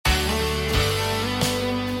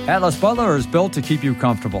Atlas Butler is built to keep you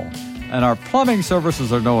comfortable, and our plumbing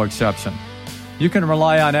services are no exception. You can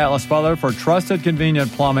rely on Atlas Butler for trusted,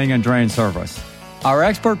 convenient plumbing and drain service. Our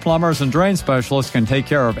expert plumbers and drain specialists can take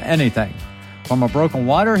care of anything, from a broken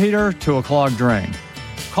water heater to a clogged drain.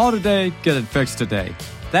 Call today, get it fixed today.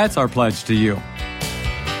 That's our pledge to you.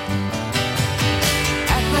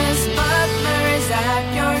 Atlas Butler is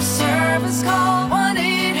at your service. Call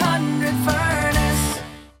 1-800-FURNACE.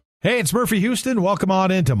 Hey, it's Murphy Houston. Welcome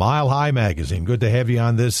on into Mile High Magazine. Good to have you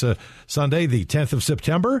on this Sunday, the 10th of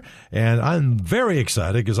September. And I'm very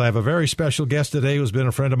excited because I have a very special guest today who's been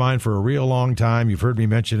a friend of mine for a real long time. You've heard me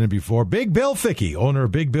mention him before. Big Bill Fickey, owner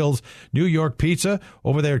of Big Bill's New York Pizza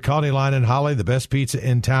over there at County Line in Holly, the best pizza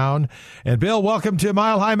in town. And Bill, welcome to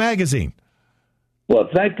Mile High Magazine. Well,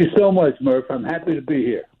 thank you so much, Murph. I'm happy to be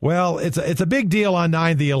here. Well, it's a big deal on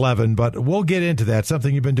 9/11, but we'll get into that.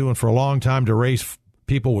 Something you've been doing for a long time to raise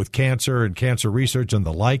people with cancer and cancer research and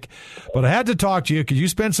the like. But I had to talk to you because you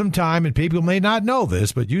spent some time, and people may not know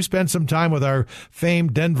this, but you spent some time with our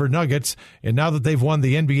famed Denver Nuggets, and now that they've won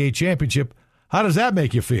the NBA championship, how does that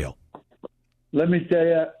make you feel? Let me tell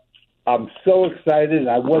you, I'm so excited.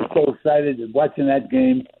 I was so excited watching that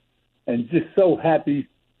game and just so happy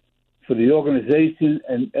for the organization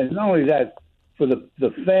and not only that, for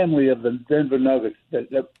the family of the Denver Nuggets.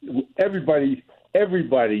 That everybody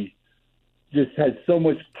just had so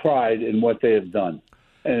much pride in what they have done,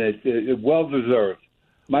 and it's well deserved.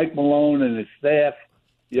 Mike Malone and his staff,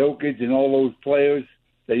 Jokic, and all those players,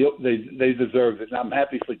 they deserve it. And I'm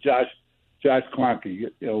happy for Josh Kroenke.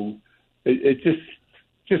 You know, it's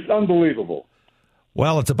just unbelievable.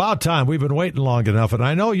 Well, it's about time. We've been waiting long enough, and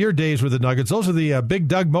I know your days with the Nuggets. Those are the Big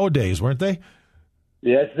Doug Moe days, weren't they?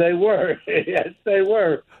 Yes, they were. Yes, they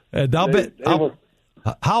were. And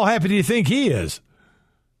how happy do you think he is?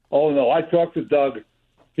 Oh, no, I talked to Doug.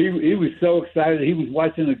 He was so excited. He was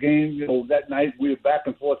watching the game, that night. We were back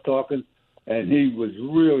and forth talking, and he was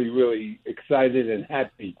really, really excited and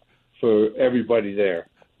happy for everybody there.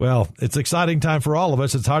 Well, it's an exciting time for all of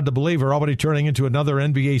us. It's hard to believe we're already turning into another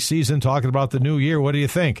NBA season, talking about the new year. What do you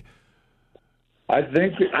think? I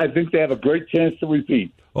think they have a great chance to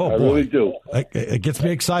repeat. Oh, I really do. It gets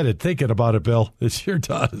me excited thinking about it, Bill. It sure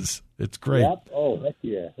does. It's great. Yep. Oh, heck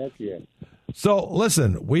yeah. So,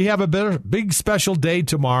 listen, we have a big special day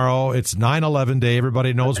tomorrow. It's 9/11 Day.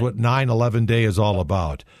 Everybody knows what 9/11 Day is all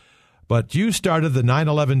about. But you started the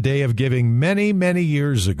 9/11 Day of Giving many, many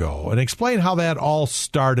years ago. And explain how that all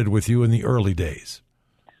started with you in the early days.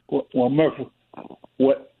 Well, Murphy,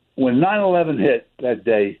 when 9/11 hit that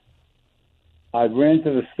day, I ran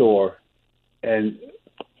to the store, and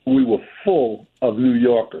we were full of New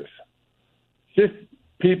Yorkers. Just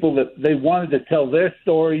people that they wanted to tell their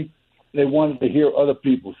story. They wanted to hear other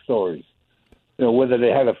people's stories. Whether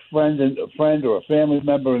they had a friend or a family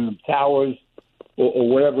member in the towers or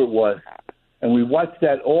whatever it was. And we watched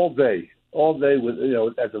that all day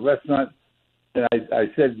with, at the restaurant. And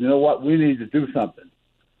I said, you know what, we need to do something.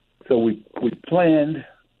 So we planned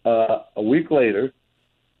a week later.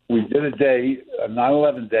 We did a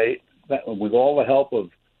 9/11 Day, with all the help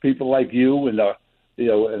of people like you and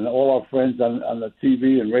and all our friends on the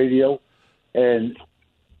TV and radio. And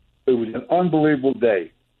it was an unbelievable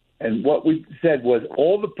day. And what we said was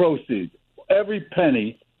all the proceeds, every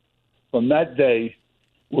penny from that day,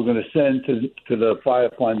 we're going to send to the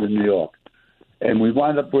Fire Fund in New York. And we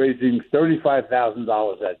wound up raising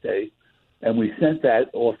 $35,000 that day, and we sent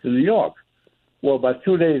that off to New York. Well, about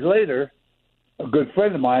 2 days later, a good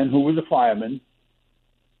friend of mine who was a fireman,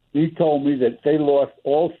 he told me that they lost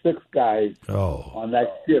all 6 guys on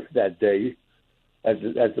that shift that day at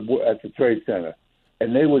the Trade Center.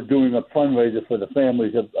 And they were doing a fundraiser for the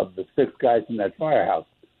families of the 6 guys in that firehouse.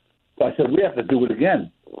 So I said, we have to do it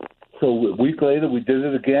again. So a week later, we did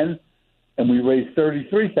it again, and we raised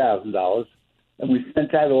 $33,000, and we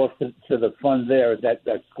sent that off to the fund there at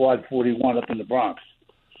that Squad 41 up in the Bronx.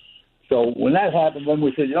 So when that happened, then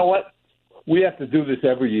we said, you know what? We have to do this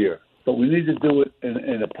every year, but we need to do it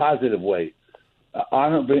in a positive way,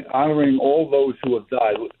 honoring all those who have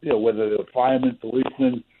died, whether they're firemen,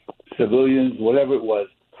 policemen, civilians, whatever it was,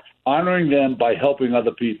 honoring them by helping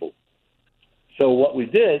other people. So what we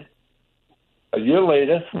did, a year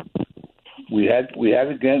later, we had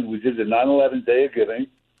again, we did the 9/11 Day of Giving,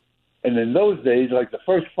 and in those days, like the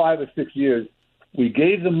first 5 or 6 years, we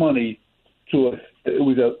gave the money to it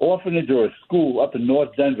was an orphanage or a school up in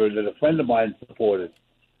North Denver that a friend of mine supported,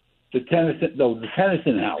 the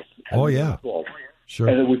Tennyson House. Oh, yeah. Sure.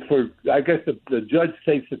 And it was for, I guess the judge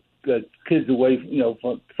takes the kids away,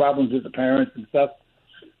 from problems with the parents and stuff.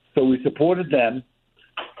 So we supported them.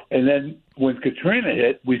 And then when Katrina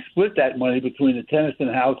hit, we split that money between the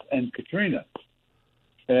Tennyson House and Katrina.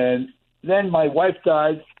 And then my wife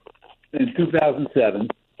died in 2007,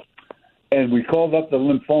 and we called up the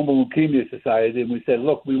Lymphoma Leukemia Society, and we said,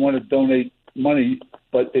 look, we want to donate money,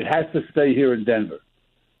 but it has to stay here in Denver.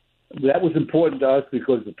 That was important to us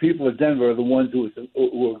because the people of Denver are the ones who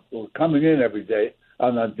were coming in every day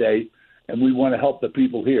on that day, and we want to help the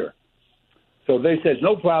people here. So they said,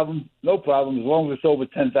 no problem, as long as it's over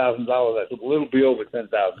 $10,000. I said, well, it'll be over $10,000.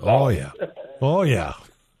 Oh, yeah. Oh, yeah.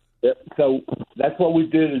 So that's what we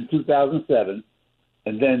did in 2007.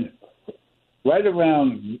 And then right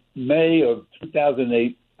around May of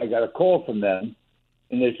 2008, I got a call from them,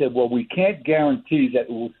 and they said, well, we can't guarantee that it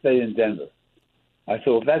will stay in Denver. I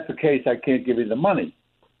said, if that's the case, I can't give you the money.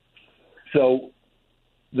 So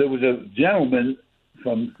there was a gentleman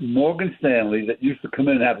from Morgan Stanley that used to come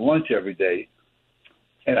in and have lunch every day,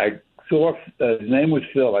 and I saw his name was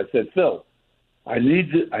Phil. I said, Phil, I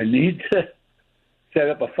need to set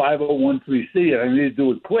up a 501(c), and I need to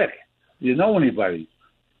do it quick. Do you know anybody?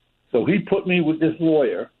 So he put me with this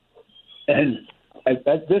lawyer, and at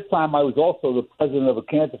this time I was also the president of a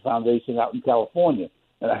cancer foundation out in California,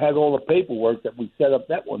 and I had all the paperwork that we set up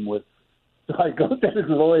that one with. So I go to this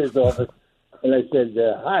lawyer's office, and I said,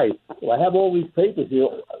 hi, well, I have all these papers here.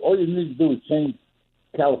 All you need to do is change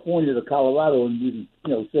California to Colorado, and you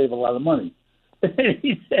can, save a lot of money. And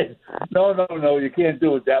he said, no, you can't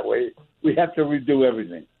do it that way. We have to redo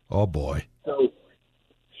everything. Oh, boy. So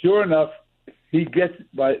sure enough, he gets,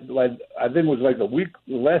 I think it was like the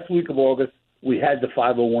last week of August, we had the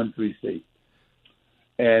 501(c).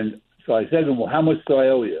 And so I said to him, well, how much do I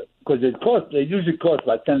owe you? Because they usually cost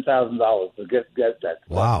like $10,000 to get that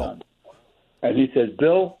wow. done. And he said,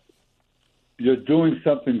 Bill, you're doing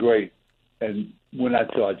something great, and we're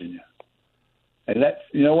not charging you. And that's,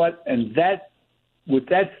 you know what? And that, with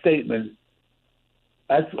that statement,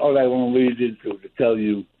 that's what I want to lead into, to tell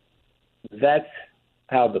you that's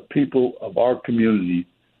how the people of our community,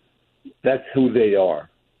 that's who they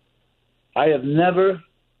are. I have never,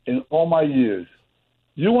 in all my years,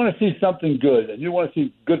 you want to see something good and you want to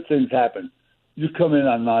see good things happen, you come in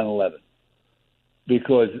on 9/11.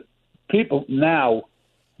 Because people now,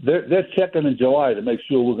 they're checking in July to make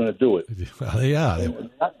sure we're going to do it. Well, yeah.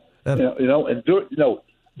 And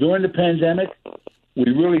during the pandemic,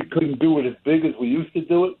 we really couldn't do it as big as we used to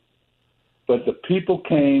do it. But the people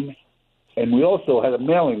came, and we also had a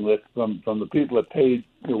mailing list from the people that paid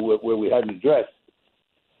where we had an address.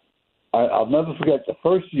 I'll never forget the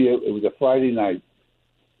first year. It was a Friday night,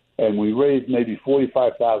 and we raised maybe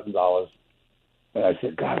 $45,000. And I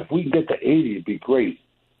said, God, if we can get to 80, it'd be great.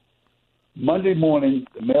 Monday morning,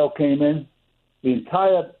 the mail came in. The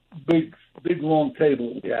entire big long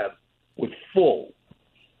table we have was full.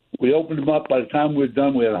 We opened them up. By the time we were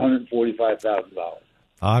done, we had $145,000.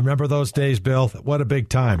 I remember those days, Bill. What a big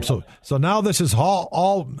time. So now this is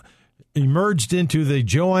all emerged into the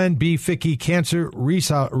Joanne B. Fickey Cancer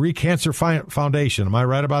Foundation. Am I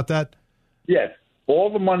right about that? Yes. All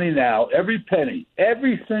the money now, every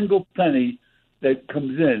single penny that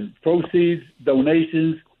comes in, proceeds,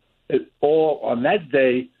 donations, it all, on that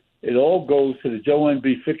day, it all goes to the Joanne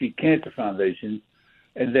B. Fickey Cancer Foundation,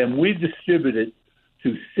 and then we distribute it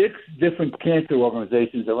to 6 different cancer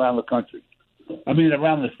organizations around the country.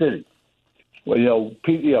 Around the city. Well,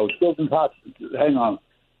 Children's Hospital,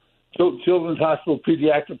 Children's Hospital,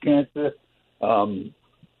 Pediatric Cancer, all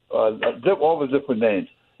the different names.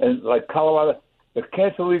 And like Colorado, the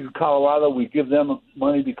Cancer League of Colorado, we give them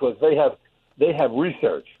money because they have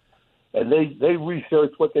research. And they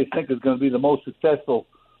research what they think is going to be the most successful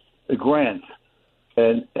grants,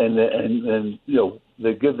 and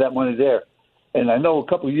they give that money there. And I know a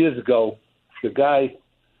couple of years ago, the guy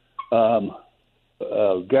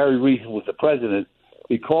Gary Reese was the president.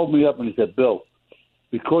 He called me up and he said, "Bill,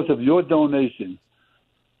 because of your donation,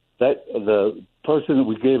 that the person that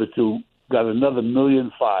we gave it to got another $1.5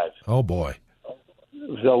 million." Oh boy!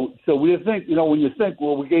 So we think, when you think,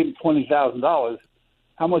 well, we gave him $20,000.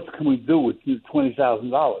 How much can we do with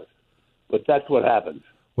 $20,000? But that's what happens.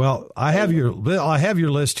 Well, I have your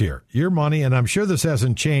list here, your money, and I'm sure this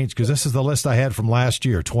hasn't changed because this is the list I had from last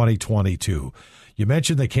year, 2022. You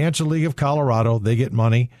mentioned the Cancer League of Colorado; they get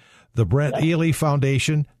money. The Brent Ely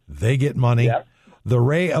Foundation, they get money. Yep. The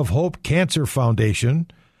Ray of Hope Cancer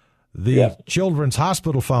Foundation, the Children's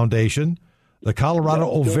Hospital Foundation, the Colorado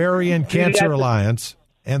Ovarian Cancer Alliance,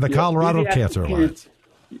 and the Colorado Cancer Alliance.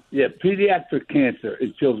 Yeah, pediatric cancer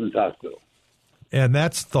at Children's Hospital. And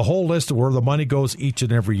that's the whole list of where the money goes each and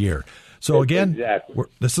every year. So again,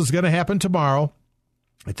 this is going to happen tomorrow.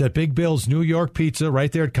 It's at Big Bill's New York Pizza right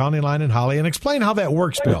there at County Line in Holly. And explain how that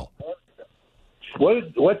works, Bill.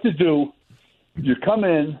 what to do? You come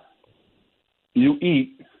in, you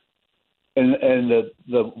eat, and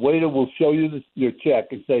the waiter will show you your check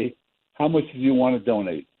and say, how much do you want to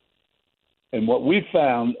donate? And what we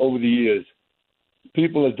found over the years,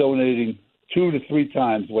 people are donating 2 to 3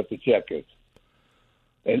 times what the check is.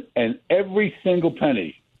 And every single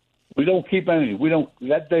penny, we don't keep any.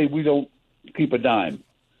 That day we don't keep a dime.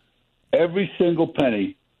 Every single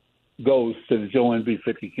penny goes to the Joanne B.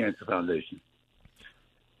 Fickey Cancer Foundation.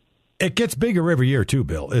 It gets bigger every year, too,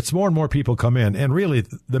 Bill. It's more and more people come in. And really,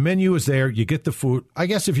 the menu is there. You get the food. I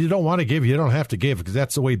guess if you don't want to give, you don't have to give because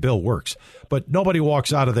that's the way Bill works. But nobody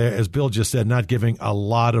walks out of there, as Bill just said, not giving a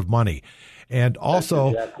lot of money. And also,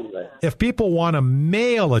 exactly right. If people want to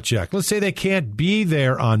mail a check, let's say they can't be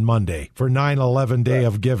there on Monday for 9/11 Day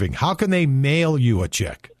of Giving. How can they mail you a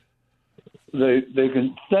check? They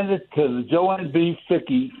can send it to the Joanne B.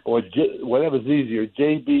 Fickey or whatever's easier,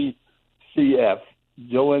 JBCF,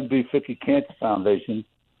 Joanne B. Fickey Cancer Foundation,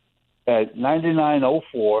 at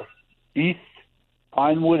 9904 East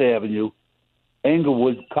Pinewood Avenue,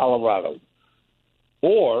 Englewood, Colorado,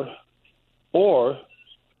 or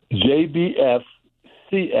jbfcf.org.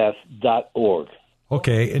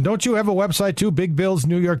 Okay, and don't you have a website too,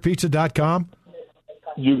 BigBillsNewYorkPizza.com?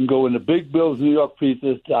 You can go into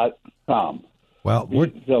BigBillsNewYorkPizza.com. Well,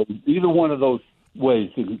 so either one of those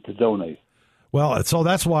ways to donate. Well, so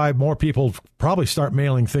that's why more people probably start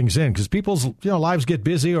mailing things in because people's lives get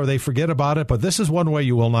busy or they forget about it. But this is one way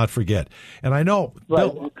you will not forget. And I know,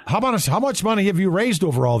 right. Bill, how much money have you raised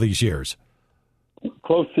over all these years?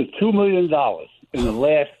 Close to $2 million in the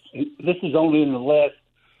last. This is only in the last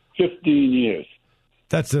 15 years.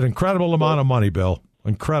 That's an incredible amount of money, Bill.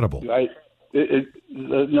 Incredible. Right.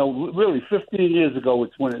 Really, 15 years ago,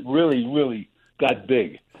 it's when it really, really got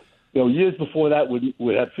big. Years before that, we'd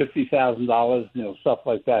have $50,000, stuff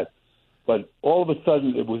like that. But all of a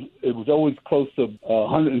sudden, it was always close to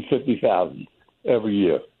 $150,000 every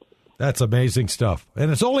year. That's amazing stuff,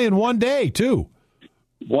 and it's only in one day too.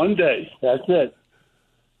 One day, that's it.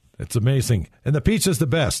 It's amazing, and the pizza's the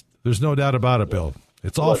best. There's no doubt about it, Bill.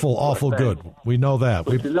 It's awful good. We know that.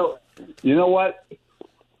 But you know what?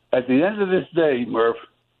 At the end of this day, Murph,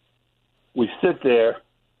 we sit there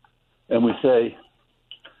and we say,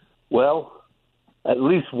 well, at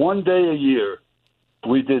least one day a year,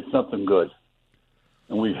 we did something good,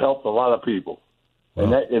 and we've helped a lot of people,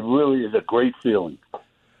 and it really is a great feeling.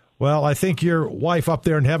 Well, I think your wife up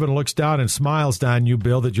there in heaven looks down and smiles down you,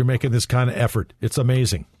 Bill, that you're making this kind of effort. It's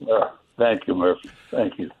amazing. Thank you, Murph.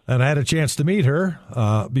 Thank you. And I had a chance to meet her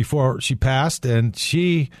before she passed, and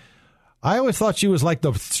I always thought she was like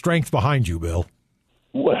the strength behind you, Bill.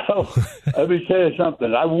 Well, let me tell you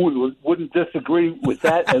something. I wouldn't disagree with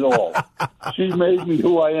that at all. She made me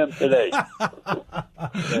who I am today.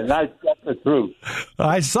 And that's the truth.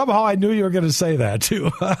 Somehow I knew you were going to say that,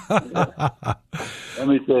 too. Let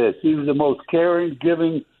me tell you, she was the most caring,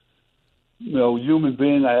 giving, human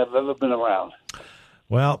being I have ever been around.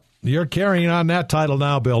 Well, you're carrying on that title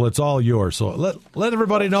now, Bill. It's all yours. So let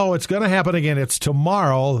everybody know it's going to happen again. It's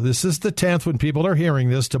tomorrow. This is the 10th when people are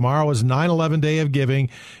hearing this. Tomorrow is 9/11 Day of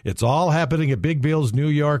Giving. It's all happening at Big Bill's New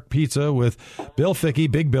York Pizza with Bill Fickey,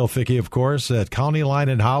 Big Bill Fickey, of course, at County Line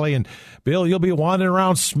in Holly. And, Bill, you'll be wandering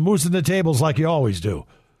around smoozing the tables like you always do.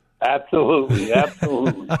 Absolutely.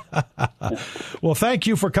 Well, thank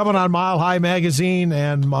you for coming on Mile High Magazine,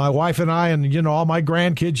 and my wife and I and, all my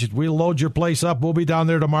grandkids, we'll load your place up. We'll be down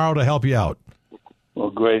there tomorrow to help you out.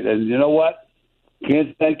 Well, great. And you know what?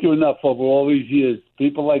 Can't thank you enough over all these years.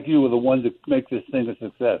 People like you are the ones that make this thing a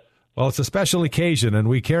success. Well, it's a special occasion, and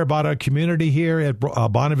we care about our community here at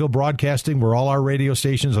Bonneville Broadcasting, where all our radio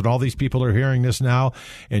stations and all these people are hearing this now.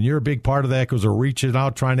 And you're a big part of that because we're reaching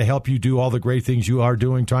out, trying to help you do all the great things you are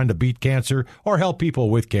doing, trying to beat cancer or help people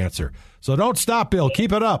with cancer. So don't stop, Bill.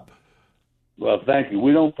 Keep it up. Well, thank you.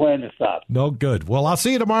 We don't plan to stop. No, good. Well, I'll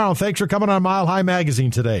see you tomorrow. Thanks for coming on Mile High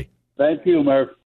Magazine today. Thank you, Murph.